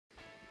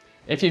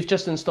If you've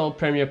just installed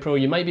Premiere Pro,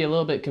 you might be a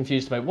little bit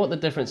confused about what the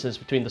difference is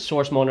between the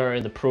source monitor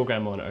and the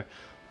program monitor.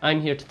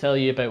 I'm here to tell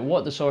you about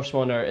what the source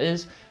monitor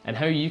is and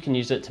how you can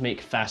use it to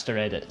make faster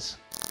edits.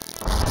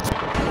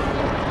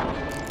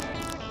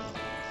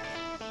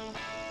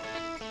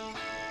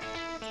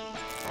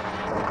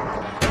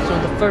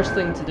 So the first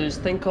thing to do is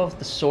think of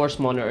the source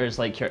monitor as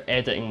like your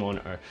editing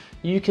monitor.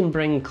 You can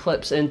bring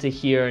clips into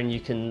here and you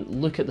can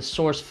look at the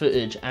source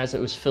footage as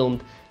it was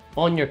filmed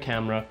on your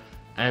camera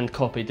and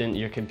copied into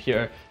your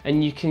computer,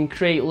 and you can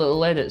create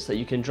little edits that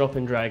you can drop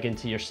and drag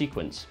into your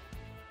sequence.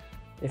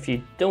 If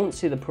you don't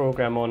see the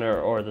program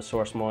monitor or the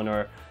source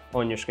monitor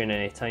on your screen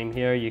anytime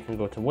here, you can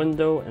go to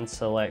Window and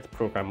select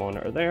Program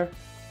Monitor there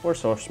or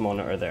Source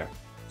Monitor there.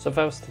 So if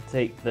I was to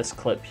take this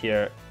clip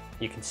here,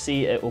 you can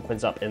see it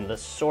opens up in the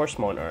source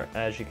monitor,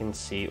 as you can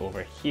see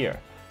over here.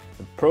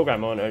 The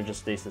program monitor just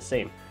stays the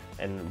same.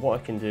 And what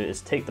I can do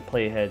is take the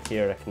playhead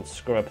here, I can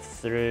scrub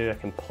through, I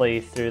can play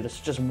through. This is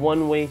just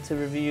one way to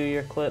review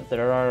your clip.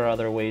 There are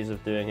other ways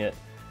of doing it.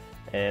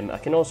 I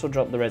can also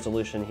drop the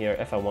resolution here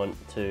if I want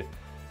to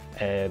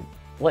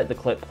let the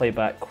clip play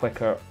back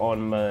quicker on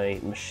my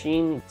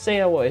machine.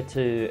 Say I wanted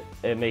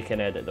to make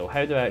an edit though.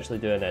 How do I actually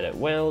do an edit?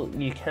 Well,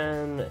 you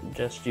can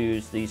just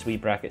use these wee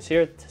brackets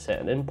here to set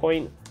an in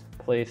point,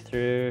 play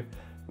through.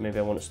 Maybe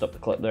I want to stop the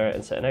clip there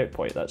and set an out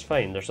point. That's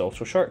fine. There's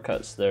also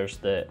shortcuts. There's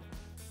the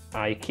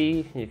I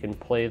key, you can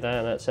play that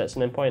and that sets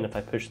an in point. If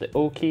I push the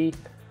O key,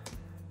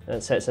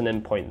 that sets an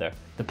in point there.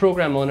 The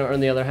program monitor, on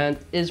the other hand,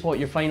 is what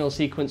your final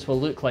sequence will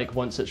look like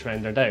once it's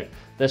rendered out.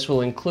 This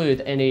will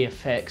include any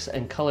effects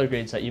and color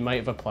grades that you might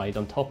have applied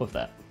on top of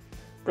that.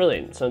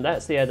 Brilliant, so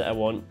that's the edit I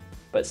want,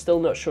 but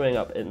still not showing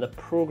up in the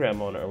program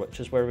monitor,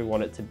 which is where we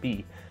want it to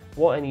be.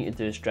 What I need to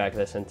do is drag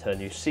this into a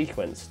new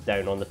sequence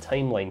down on the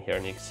timeline here,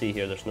 and you can see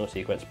here there's no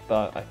sequence,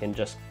 but I can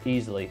just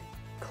easily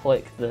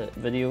click the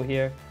video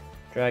here,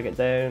 drag it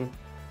down,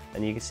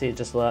 and you can see it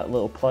just that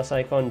little plus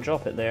icon,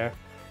 drop it there,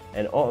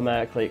 and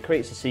automatically it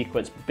creates a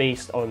sequence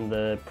based on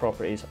the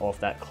properties of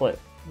that clip.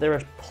 There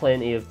are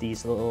plenty of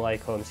these little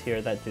icons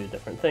here that do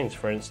different things.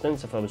 For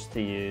instance, if I was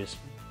to use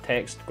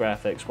text,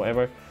 graphics,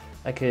 whatever,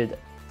 I could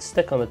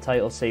stick on the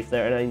title safe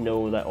there and I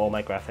know that all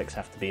my graphics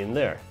have to be in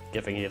there,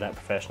 giving you that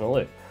professional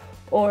look.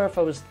 Or if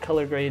I was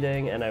color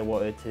grading and I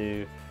wanted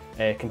to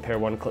compare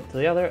one clip to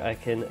the other, I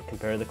can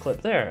compare the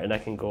clip there, and I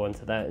can go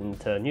into that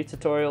into a new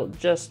tutorial.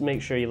 Just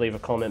make sure you leave a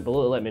comment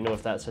below to let me know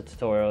if that's a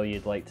tutorial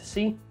you'd like to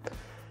see.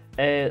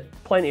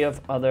 Plenty of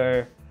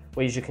other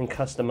ways you can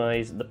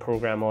customize the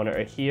program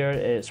monitor here.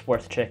 It's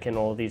worth checking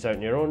all of these out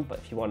on your own, but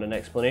if you want an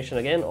explanation,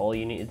 again, all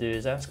you need to do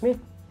is ask me.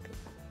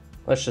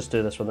 Let's just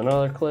do this with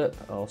another clip.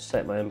 I'll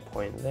set my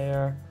endpoint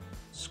there,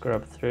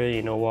 scrub through.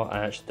 You know what,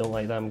 I actually don't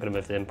like that. I'm going to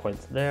move the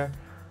endpoint to there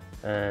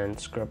and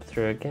scrub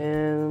through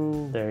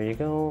again. There you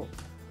go.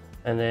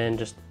 And then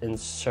just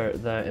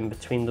insert that in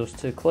between those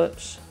two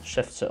clips,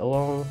 shifts it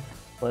along.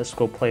 Let's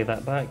go play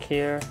that back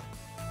here.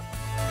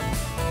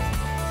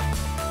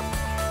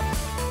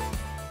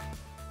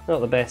 Not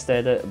the best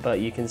edit,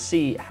 but you can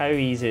see how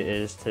easy it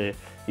is to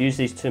use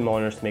these two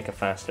monitors to make a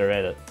faster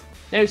edit.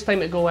 Now it's time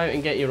to go out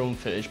and get your own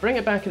footage. Bring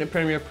it back into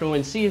Premiere Pro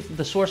and see if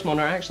the source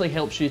monitor actually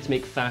helps you to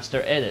make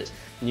faster edits,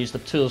 and use the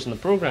tools in the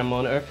program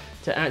monitor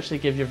to actually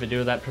give your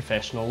video that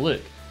professional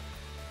look.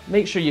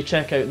 Make sure you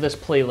check out this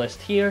playlist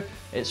here.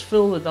 It's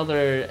full with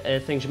other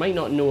things you might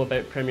not know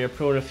about Premiere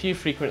Pro and a few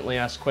frequently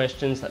asked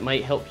questions that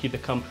might help you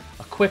become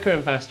a quicker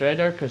and faster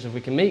editor, because if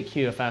we can make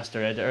you a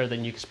faster editor,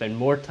 then you can spend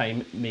more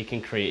time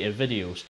making creative videos.